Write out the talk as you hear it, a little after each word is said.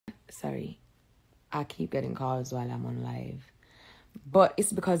Sorry. I keep getting calls while I'm on live. But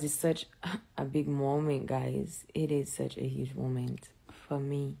it's because it's such a big moment, guys. It is such a huge moment for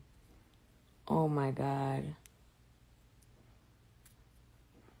me. Oh my God.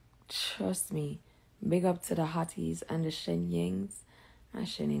 Trust me. Big up to the hotties and the Shenyengs. My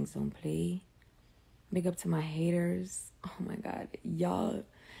Shenyengs don't play. Big up to my haters. Oh my God. Y'all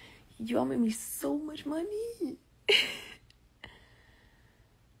make me so much money.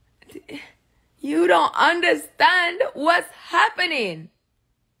 You don't understand what's happening.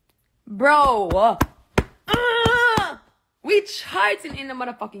 Bro. We charting in the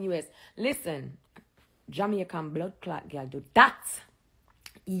motherfucking US. Listen. Jamaican blood clot girl do that.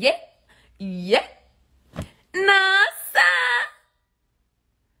 Yeah. Yeah. Nah, sir.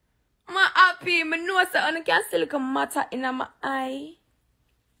 My happy. Me know sir. I can still look a matter in my eye.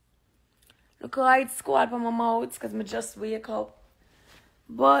 Look how it's squad from my mouth. Because I just wake up.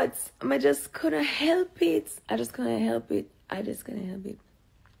 But I just couldn't help it. I just couldn't help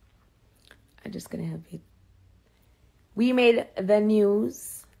it. We made the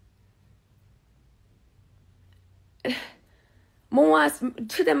news. To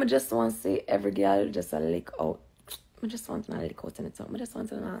them, I just want to say every girl just a lick out. I just want to lick out in the tongue. I just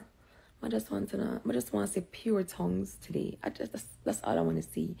want to say pure tongues today. That's all I want to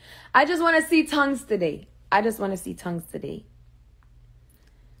see. I just want to see tongues today.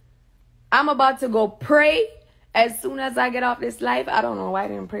 I'm about to go pray as soon as I get off this live. I don't know why I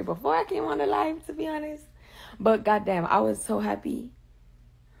didn't pray before I came on the live, to be honest. But goddamn, I was so happy.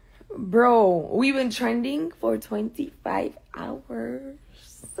 Bro, we've been trending for 25 hours.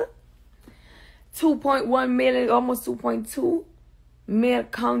 2.1 million, almost 2.2 million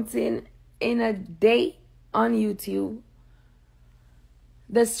counting in a day on YouTube.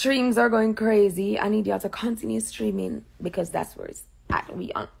 The streams are going crazy. I need y'all to continue streaming because that's where it's at.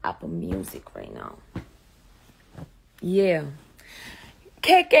 We on Apple Music right now. Yeah.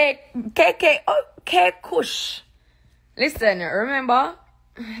 KK Kush. Listen, remember,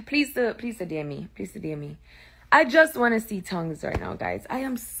 please DM me. I just want to see tongues right now, guys. I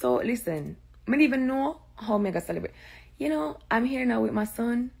am so, listen, I don't even know how I'm gonna celebrate. You know, I'm here now with my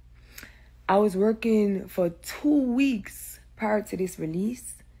son. I was working for 2 weeks prior to this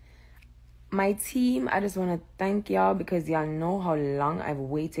release. My team, I just want to thank y'all because y'all know how long I've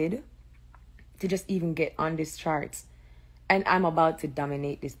waited to just even get on this chart. And I'm about to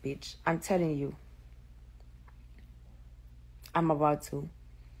dominate this bitch. I'm telling you. I'm about to.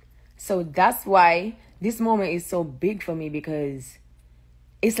 So that's why this moment is so big for me, because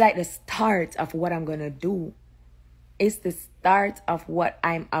it's like the start of what I'm going to do. It's the start of what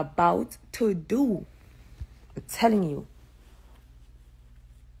I'm about to do. I'm telling you.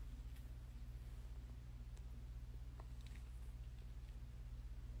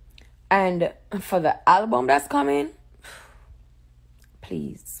 And for the album that's coming,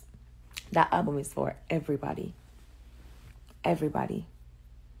 please, that album is for everybody. Everybody.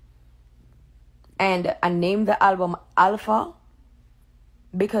 And I named the album Alpha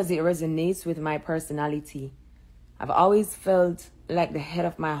because it resonates with my personality. I've always felt like the head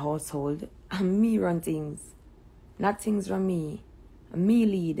of my household. Me run things. Not things run me. Me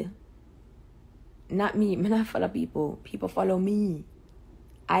lead. Not me. Me not follow people. People follow me.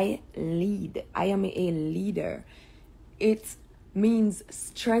 I lead. I am a leader. It means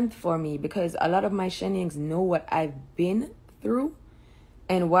strength for me because a lot of my Shenyengs know what I've been through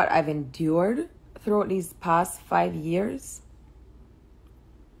and what I've endured throughout these past 5 years.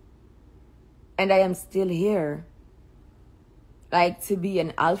 And I am still here. Like, to be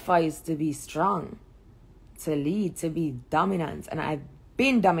an alpha is to be strong, to lead, to be dominant. And I've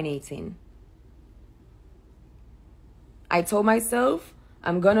been dominating. I told myself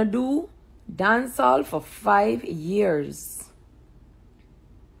I'm gonna do dancehall for 5 years.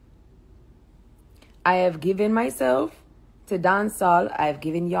 I have given myself to dancehall. I've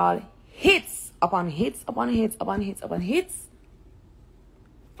given y'all hits upon hits upon hits upon hits upon hits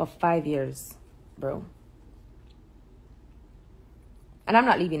for 5 years, bro. And I'm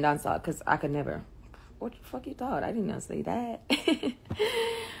not leaving dancehall because I could never. What the fuck you thought? I did not say that.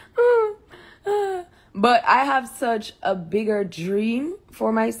 But I have such a bigger dream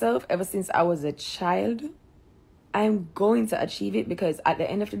for myself ever since I was a child. I'm going to achieve it because at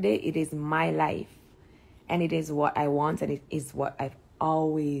the end of the day, it is my life. And it is what I want, and it is what I've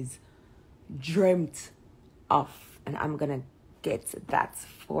always dreamt of. And I'm going to get that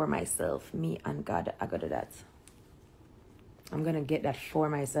for myself. Me and God, I got to that. I'm going to get that for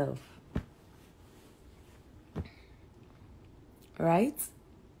myself. Right?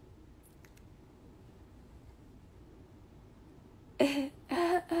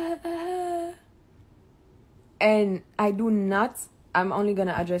 And I'm only going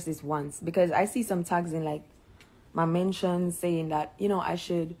to address this once because I see some tags in like my mentions saying that, you know, I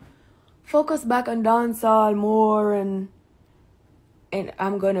should focus back on dancehall more and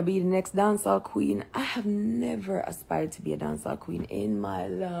I'm going to be the next dancehall queen. I have never aspired to be a dancehall queen in my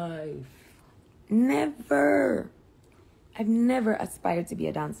life. Never. I've never aspired to be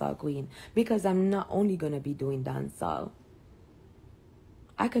a dancehall queen because I'm not only going to be doing dancehall.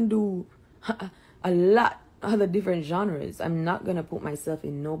 I can do a lot of other different genres. I'm not going to put myself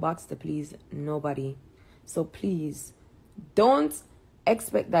in no box to please nobody. So please, don't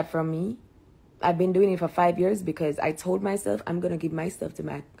expect that from me. I've been doing it for 5 years because I told myself I'm going to give myself to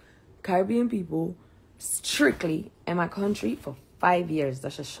my Caribbean people strictly in my country for 5 years.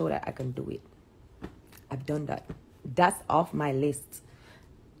 That should show that I can do it. I've done that. That's off my list.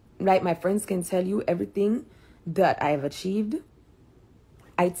 Like my friends can tell you everything that I've achieved.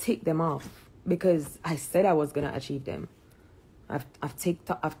 I take them off because I said I was going to achieve them. I've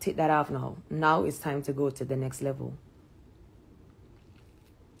taken that off now. Now it's time to go to the next level.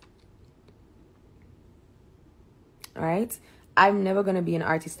 All right? I'm never going to be an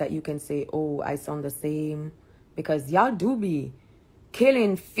artist that you can say, oh, I sound the same. Because y'all do be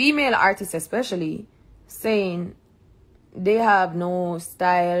killing female artists especially, saying they have no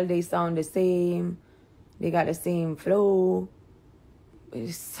style, they sound the same, they got the same flow.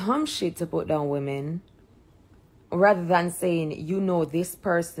 It's some shit to put down women. Rather than saying, you know this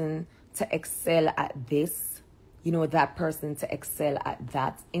person to excel at this, you know that person to excel at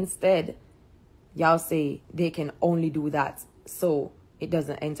that. Instead, y'all say they can only do that, so it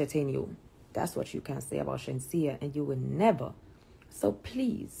doesn't entertain you. That's what you can say about Shenseea, and you will never. So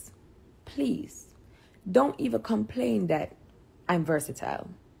please, please, don't even complain that I'm versatile.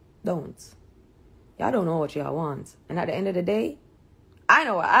 Don't. Y'all don't know what y'all want. And at the end of the day, I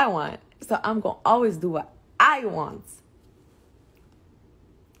know what I want. So I'm going to always do what I want.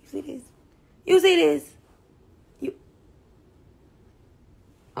 You see this? You see this? You.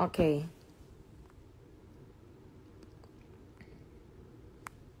 Okay.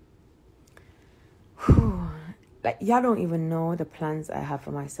 Like, y'all don't even know the plans I have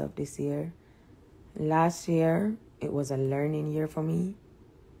for myself this year. Last year, it was a learning year for me.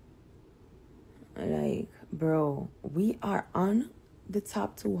 Like, bro, we are on the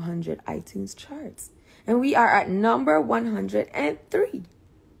top 200 iTunes charts. And we are at number 103.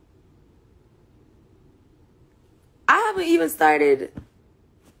 I haven't even started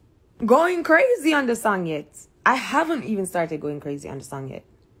going crazy on the song yet. I haven't even started going crazy on the song yet.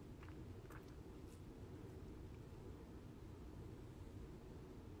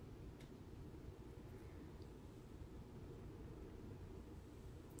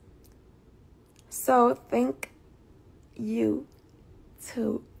 So thank you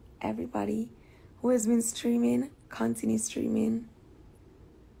to everybody who has been streaming. Continue streaming.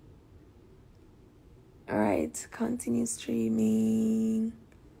 All right, continue streaming.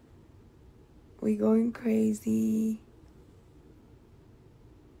 We're going crazy.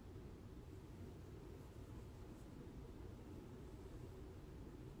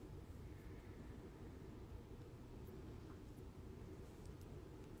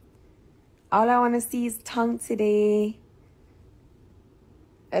 All I want to see is tongue today.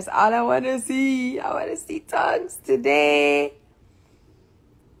 That's all I want to see. I want to see tongues today.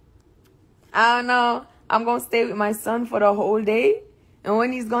 I don't know. I'm going to stay with my son for the whole day. And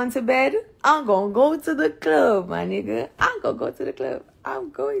when he's gone to bed, I'm going to go to the club, my nigga. I'm going to go to the club. I'm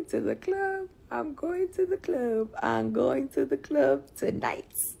going to the club. I'm going to the club. I'm going to the club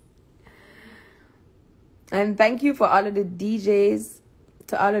tonight. And thank you for all of the DJs.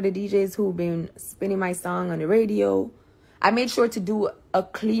 To all of the DJs who've been spinning my song on the radio. I made sure to do a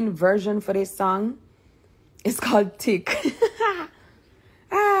clean version for this song. It's called Tick.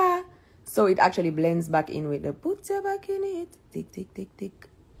 So it actually blends back in with the put your back in it. Tick, tick, tick, tick.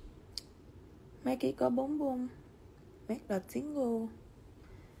 Make it go boom, boom. Make that thing go.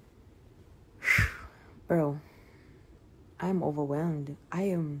 Bro, I'm overwhelmed.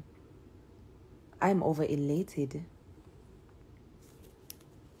 I'm over elated.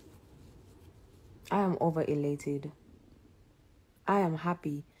 I am over elated. I am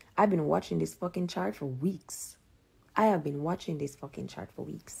happy. I've been watching this fucking chart for weeks. I have been watching this fucking chart for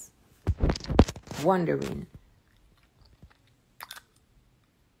weeks. Wondering,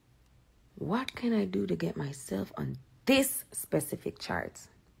 what can I do to get myself on this specific chart?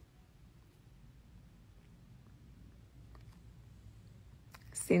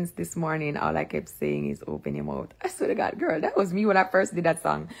 Since this morning, all I kept saying is open your mouth. I swear to God, girl, that was me when I first did that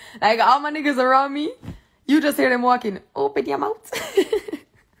song. Like, all my niggas around me, you just hear them walking, open your mouth.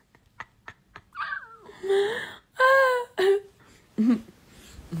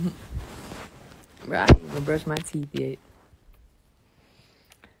 even brush my teeth yet.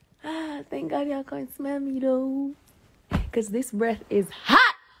 Thank God y'all can't smell me though. Because this breath is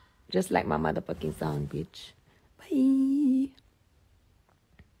hot. Just like my motherfucking song, bitch. Bye.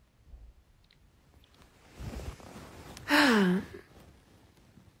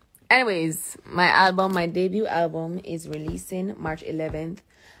 Anyways, my debut album is releasing March 11th.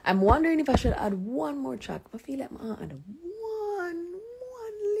 I'm wondering if I should add one more track. I feel like I'm add one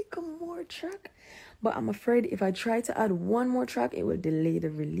little more track. But I'm afraid if I try to add one more track, it will delay the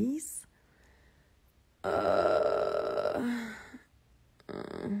release. So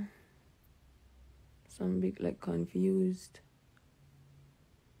I'm a bit like confused.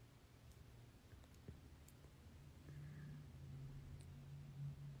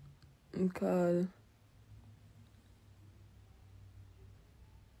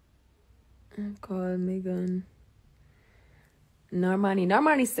 Call Megan.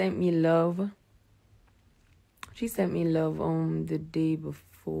 Normani sent me love. She sent me love the day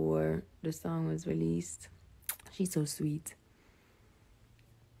before the song was released. She's so sweet.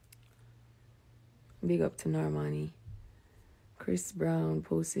 Big up to Normani. Chris Brown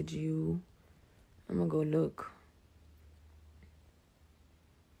posted you. I'm gonna go look.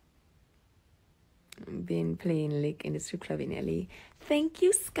 Been playing lick in the strip club in LA. Thank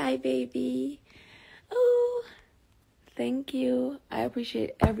you, Sky Baby. Oh, thank you. I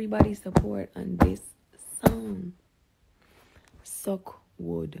appreciate everybody's support on this song. Suck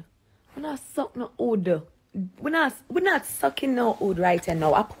wood. We're not suck no wood. We're not sucking no wood right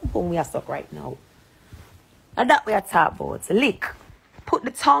now. I pump we are suck right now. And that we are talk about. Lick. Put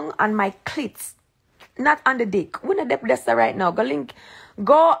the tongue on my clit. Not on the dick. We're not that's right now.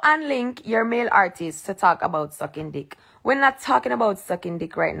 Go and link your male artists to talk about sucking dick. We're not talking about sucking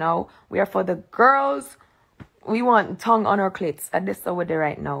dick right now. We are for the girls. We want tongue on our clits. And this is what we're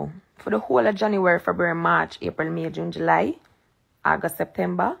right now. For the whole of January, February, March, April, May, June, July, August,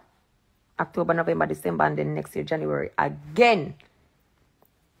 September, October, November, December, and then next year, January again.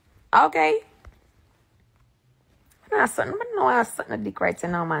 Okay? I know I'm sucking a dick right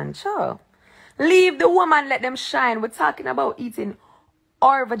now, man. Sure. Leave the woman, let them shine. We're talking about eating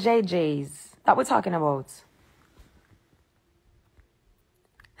or JJs. That we're talking about.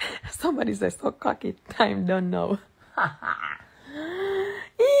 Somebody says, so cocky. Time done now.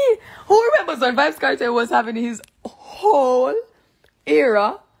 Who remembers when Vybz Kartel was having his whole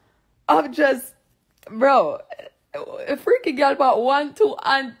era of just, bro, a freaking girl about 1, 2,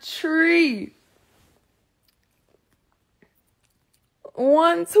 and 3.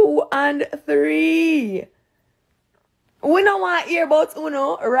 1, 2, and 3. We don't want to hear about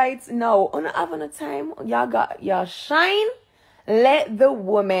Uno right now. Uno having a time. Y'all got your shine. Let the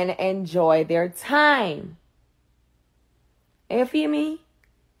women enjoy their time. You feel me?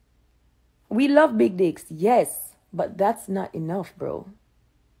 We love big dicks, yes. But that's not enough, bro.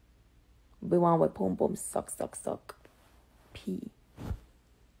 We want what pom pom suck. Pee.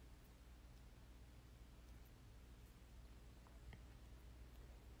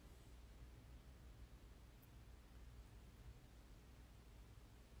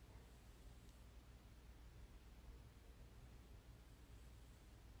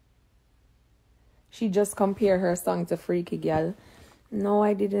 She just compared her song to Freaky Gal. No,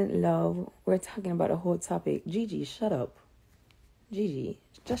 I didn't, love. We're talking about a whole topic. Gigi, shut up. Gigi,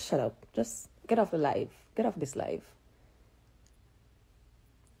 just shut up. Just get off the live. Get off this live.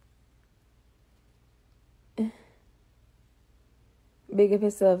 Big up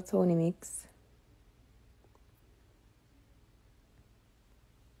yourself, Tony Mix.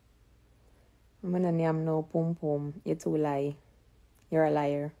 I'm gonna name no pum pum. You're too lie. You're a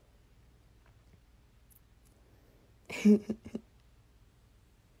liar.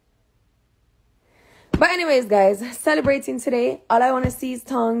 But anyways, guys, celebrating today. All I want to see is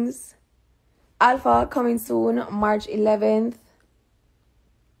tongues. Alpha coming soon, March 11th.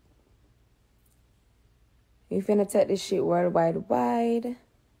 You finna take this shit worldwide.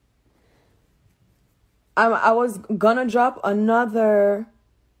 I was gonna drop another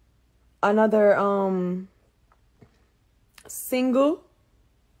single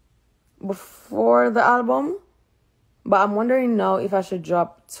before the album. But I'm wondering now if I should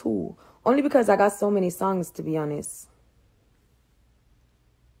drop 2. Only because I got so many songs, to be honest.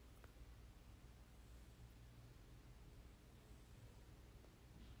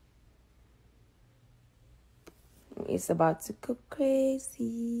 It's about to go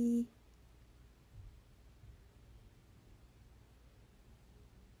crazy.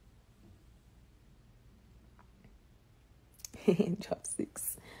 Drop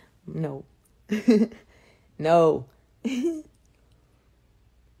 6. No. No.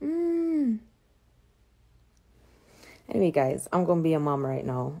 Anyway, guys, I'm gonna be a mom right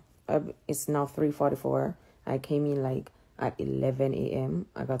now. It's now 3:44. I came in like at 11 a.m.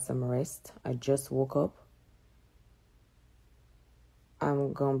 I got some rest. I just woke up.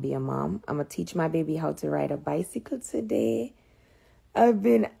 I'm gonna be a mom. I'm gonna teach my baby how to ride a bicycle today. I've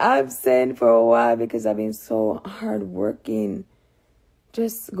been absent for a while because I've been so hard working.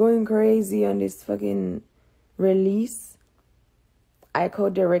 Just going crazy on this fucking release. I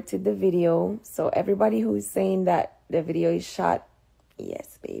co-directed the video. So everybody who's saying that the video is shot,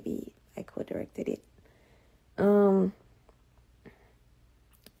 yes, baby, I co-directed it. I'm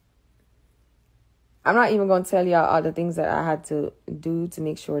not even going to tell y'all all the things that I had to do to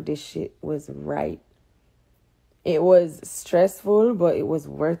make sure this shit was right. It was stressful, but it was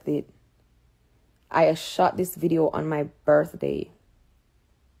worth it. I shot this video on my birthday.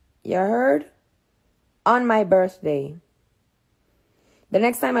 You heard? On my birthday. The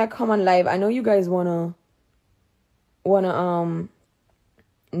next time I come on live, I know you guys wanna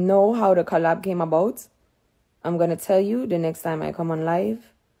know how the collab came about. I'm gonna tell you the next time I come on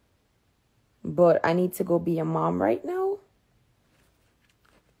live. But I need to go be a mom right now.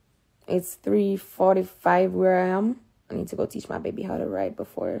 It's 3:45 where I am. I need to go teach my baby how to ride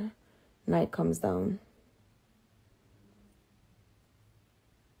before night comes down.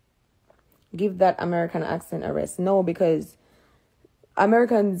 Give that American accent a rest. No, because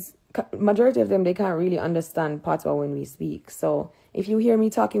Americans, majority of them, they can't really understand patois when we speak. So if you hear me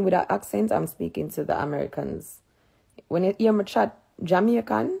talking with that accent, I'm speaking to the Americans. When you hear me chat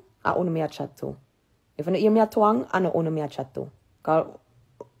Jamaican, I only me a chat too. If you hear me a twang, I know only me a chat too. Because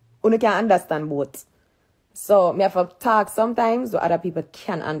you can understand both. So me have to talk sometimes what other people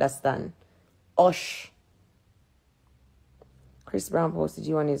can understand. Osh. Chris Brown posted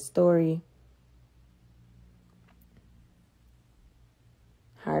you on his story.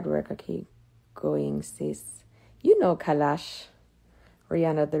 Hard work, keep going, sis. You know Kalash.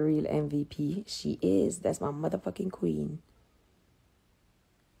 Rihanna, the real MVP. She is. That's my motherfucking queen.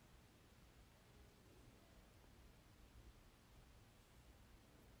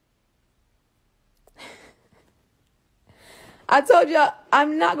 I told you,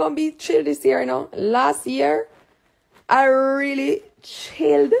 I'm not going to be chill this year, you know. Last year, I really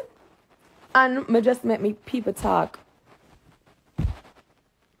chilled. And me just make me people talk.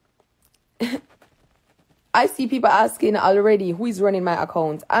 I see people asking already who is running my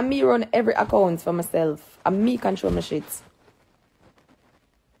account. And me run every account for myself. And me control my shit.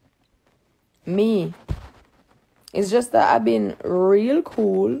 Me. It's just that I've been real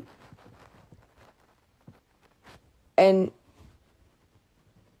cool. And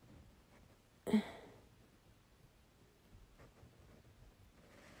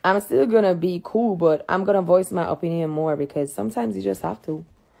I'm still gonna be cool, but I'm gonna voice my opinion more because sometimes you just have to.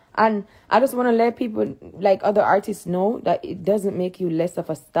 And I just want to let people, like other artists, know that it doesn't make you less of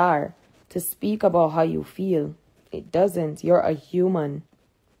a star to speak about how you feel. It doesn't. You're a human.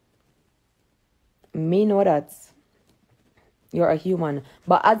 Me know that. You're a human.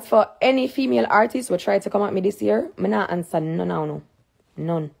 But as for any female artist who try to come at me this year, I'm not answer no.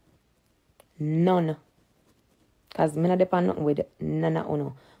 None. None. Because I'm not depend nothing with none of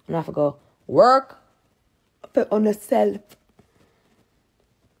you. You have to go work on yourself.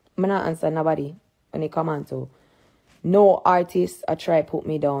 I'm not answer nobody when they come on to. No artist I try put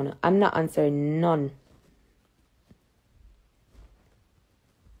me down. I'm not answering none.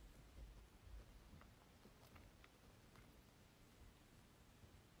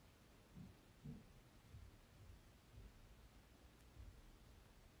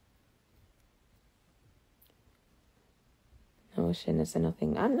 No, shouldn't say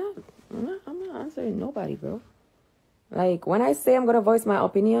nothing. I'm not answering nobody, bro. Like, when I say I'm going to voice my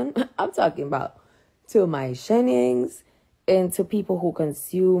opinion, I'm talking about to my Shennings and to people who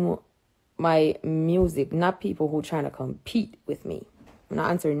consume my music, not people who trying to compete with me. I'm not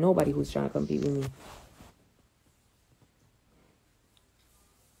answering nobody who's trying to compete with me.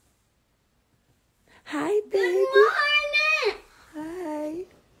 Hi, baby. Good morning. Hi.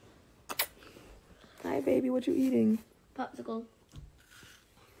 Hi, baby. What you eating? Popsicle.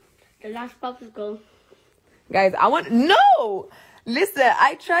 The last popsicle. Guys, no! Listen,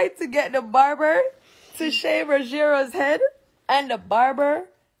 I tried to get the barber to shave Rogero's head, and the barber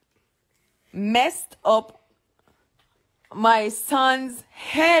messed up my son's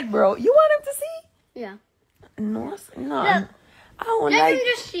head, bro. You want him to see? Yeah. No. Look, I don't let like. him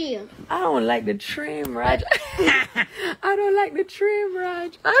just see you. I don't like the trim, Raj. I don't like the trim,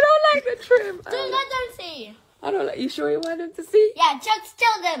 Raj. I don't like the trim. So let them see. I don't like. You sure you want them to see? Yeah, just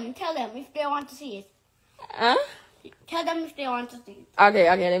tell them if they want to see it. Huh? Tell them if they want to see it. Okay,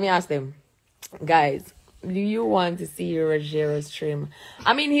 let me ask them. Guys, do you want to see Rogero's trim?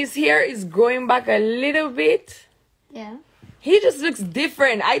 I mean, his hair is growing back a little bit. Yeah. He just looks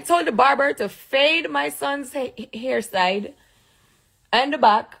different. I told the barber to fade my son's hair side and the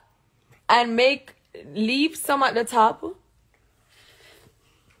back and leave some at the top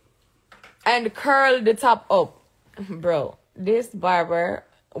and curl the top up. Bro, this barber,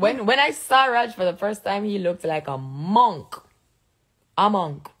 when I saw Raj for the first time, he looked like a monk. A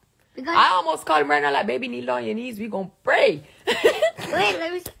monk. Because I almost called him right now like, baby, kneel on your knees. We gonna pray. wait,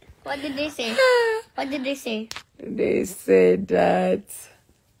 let me see. What did they say? What did they say? They said that,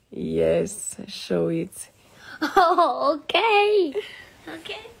 yes, show it. Oh, okay.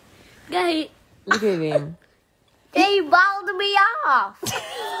 Okay. Guys, Look at him. they balled me off.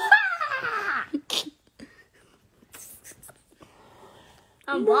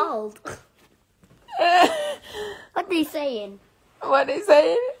 I'm bald. What they saying? What they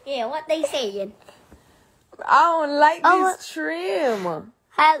saying? Yeah, what they saying? I don't like Oh, this trim.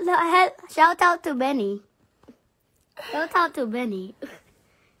 Shout out to Benny. Shout out to Benny.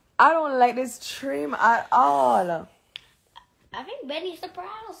 I don't like this trim at all. I think Benny's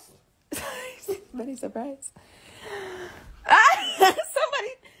surprised. Very surprised.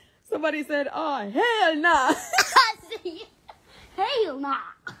 Somebody said, oh, hell nah. Hell nah.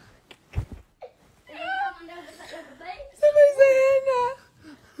 Somebody said, hell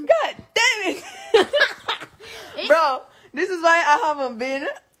nah. God damn it. Bro, this is why I haven't been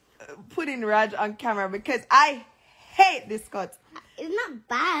putting Raj on camera because I hate this cut. It's not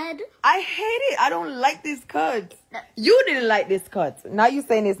bad. I hate it. I don't like this cut. You didn't like this cut. Now you're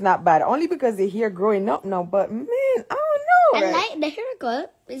saying it's not bad. Only because the hair growing up now. But man, I don't know. I like the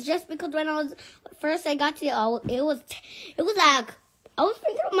haircut. It's just because when I got to it was like I was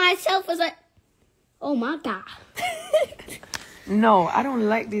thinking of myself as like, oh my god. No, I don't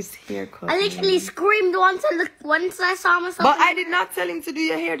like this haircut. I literally screamed once I saw myself. But I did not tell him to do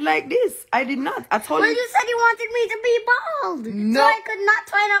your hair like this. I did not. I told Well, him. you said you wanted me to be bald. No. So I could not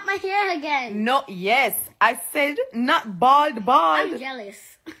twine up my hair again. No, yes. I said not bald. I'm jealous.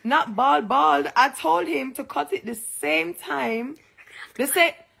 Not bald. I told him to cut it the same time.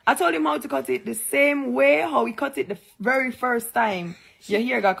 I told him how to cut it the same way how he cut it the very first time. Your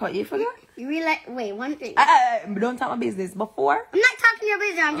hair got cut. You forgot? You really wait, one thing. Don't talk my business. Before? I'm not talking your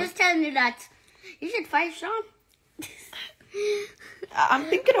business. I'm just telling you that you should fight Sean. I'm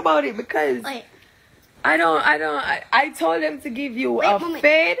thinking about it because Wait. I told him to give you Wait, a mommy.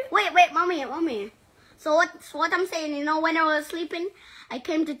 fade. Wait, mommy. So what I'm saying, you know, when I was sleeping, I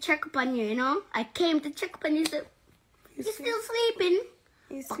came to check up on you, you know? I came to check up on you, so you're still sleeping.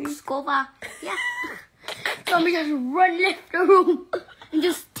 You see? Skova. Yeah. So I just left the room and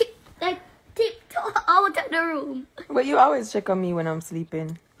just tiptoe out of the room. But you always check on me when I'm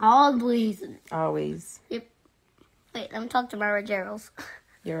sleeping. Always. Always. Yep. Wait, let me talk to my Rogeros.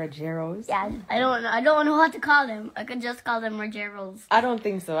 You're a Jeros? Yeah, I don't know what to call them. I could just call them Rogeros. I don't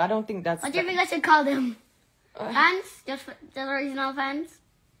think so. I don't think that's... What do you think I should call them? Fans? Just original fans?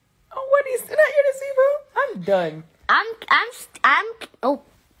 Oh, what is... Not here to see, bro. I'm done. Oh.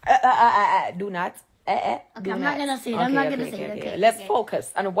 Do not. Okay, I'm not gonna say it. I'm not gonna say it. Okay. Let's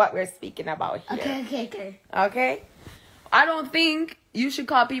focus on what we're speaking about here. Okay? I don't think you should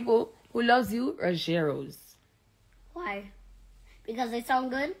call people who loves you Rogeros. Why? Because they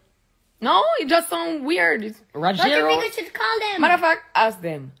sound good? No, it just sounds weird. It's What do you think I Rogeros. should call them? Matter of fact, ask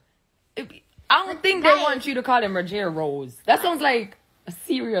them. I don't think they guys- want you to call them Rogeros. That sounds like a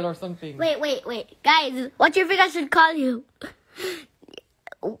cereal or something. Wait. Guys, what do you think I should call you?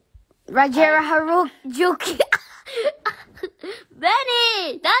 Rogera Harujuki.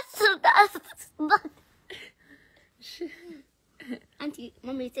 Benny! That's Auntie,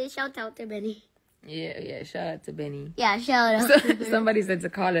 mommy, say shout out to Benny. Yeah, shout out to Benny. Yeah, shout out. Somebody said to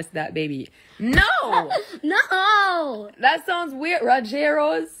call us that, baby. No! No! That sounds weird.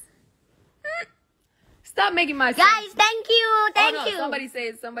 Rogeros. Stop making my Guys, thank you. Thank you.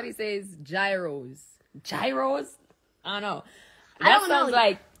 Somebody says gyros. Gyros? I don't know. I That don't sounds know.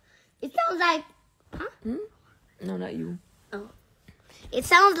 like... It sounds like... Huh? No, not you. Oh. It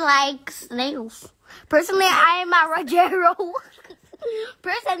sounds like snails. Personally, I'm a Rogero.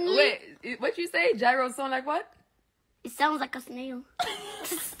 Personally, Wait, what you say? Gyros sound like what? it sounds like a snail.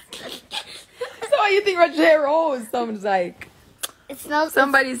 So what you think Rogeros sounds like? It smells...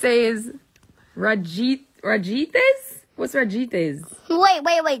 Somebody says Rajites? What's Rajites?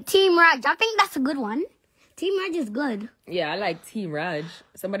 Wait. Team Raj. I think that's a good one. Team Raj is good. Yeah, I like Team Raj.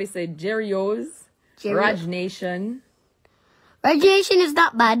 Somebody said Jerryos. Jerry- Raj Nation. Radiation is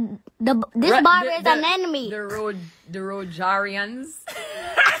not bad. This bar is an enemy. The Rojarians.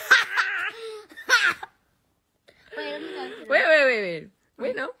 Wait, let me talk to you.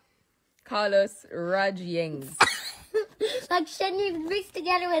 Wait, no. Call us Rajyengs. Like Shenseea mixed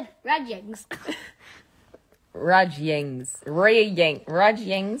together with Rajyengs. Rajyengs.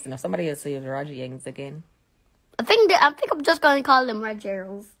 No, somebody else say Rajyengs again. I think I'm just gonna call them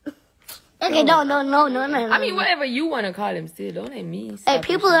Rajeros. Okay, no. I mean, whatever you want to call them still. Don't let me stop. Hey,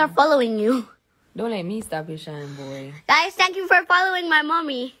 people are following you. Don't let me stop your shine, boy. Guys, thank you for following my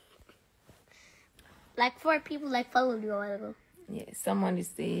mommy. Like 4 people followed you a while ago. Yeah, someone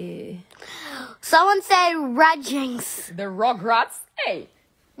said Rajyengs. the Rugrats. Hey.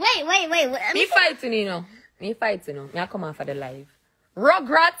 Wait. Me fighting, you know. Me I come off of the live.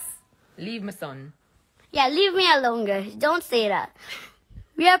 Rugrats, leave my son. Yeah, leave me alone, guys. Don't say that.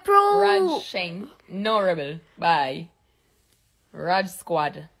 We are pro. Raj Shane, no rebel. Bye. Raj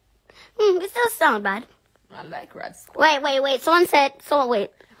Squad. It still sound bad. I like Raj Squad. Wait. Wait.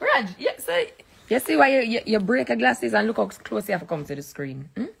 Raj, yeah, so you see why you break your glasses and look how close you have to come to the screen.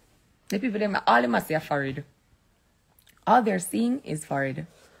 The people, all them see a forehead. All they're seeing is forehead.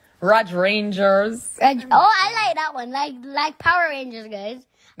 Raj Rangers. I like that one. Like Power Rangers, guys.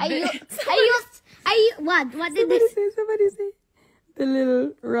 What did this? Somebody say. The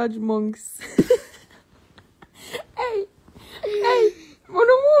little Raj monks. Hey, wanna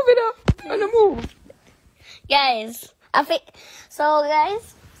move it up. Wanna move. Guys,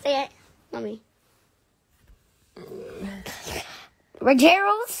 guys, say it. Mommy.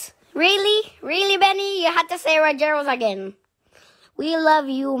 Rajeros? Really, Benny? You had to say Rajeros again. We love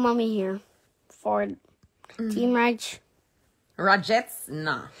you, Mommy, here. For Team Raj. Rajets?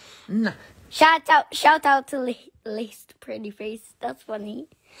 Nah. Shout out to Laced Pretty Face. That's funny.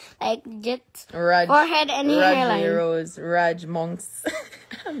 Like Jet. Raj. Forehead and hairline. Heroes. Raj monks.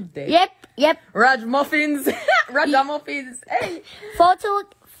 I'm dead. Yep. Raj muffins. Raja muffins. Hey. Photo.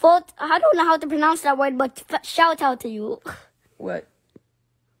 I don't know how to pronounce that word, but shout out to you. What?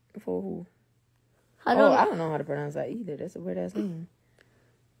 For who? I don't know how to pronounce that either. That's a weird ass name.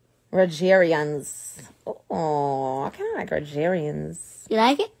 Rajarians. Oh, I kind of like Rajarians. You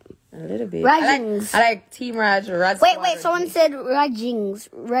like it? A little bit. Rajings. I like Team Raj. Wait. Someone said Rajings.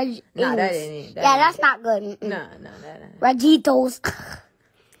 Nah, that ain't it. That's not good. No. Rajitos.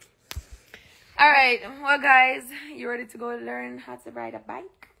 All right. Well, guys, you ready to go learn how to ride a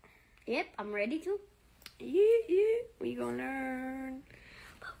bike? Yep, I'm ready to. Yeah. We gonna learn.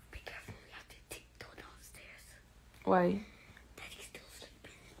 But be careful. We have to tiptoe downstairs. Why? Daddy's still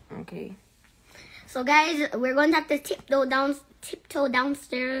sleeping. Okay. So, guys, we're going to have to tiptoe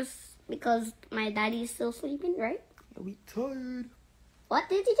downstairs because my daddy is still sleeping, right? We tired. What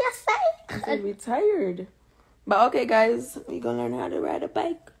did you just say? I said we tired. But okay, guys, we gonna learn how to ride a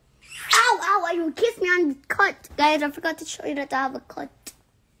bike. Ow! You kissed me on the cut. Guys, I forgot to show you that I have a cut.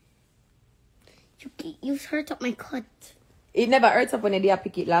 You hurt up my cut. It never hurts up when I did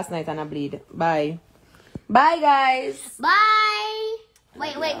pick it last night and I bleed. Bye, guys. Bye.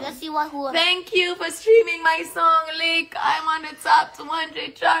 Wait, let's see who. Thank you for streaming my song, Lick. I'm on the top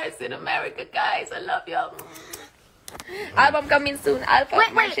 200 charts in America, guys. I love y'all. Album coming soon. Alpha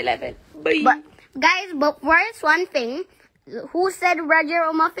March 11. Bye. But first, one thing. Who said Raj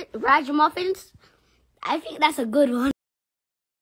Muffins? I think that's a good one.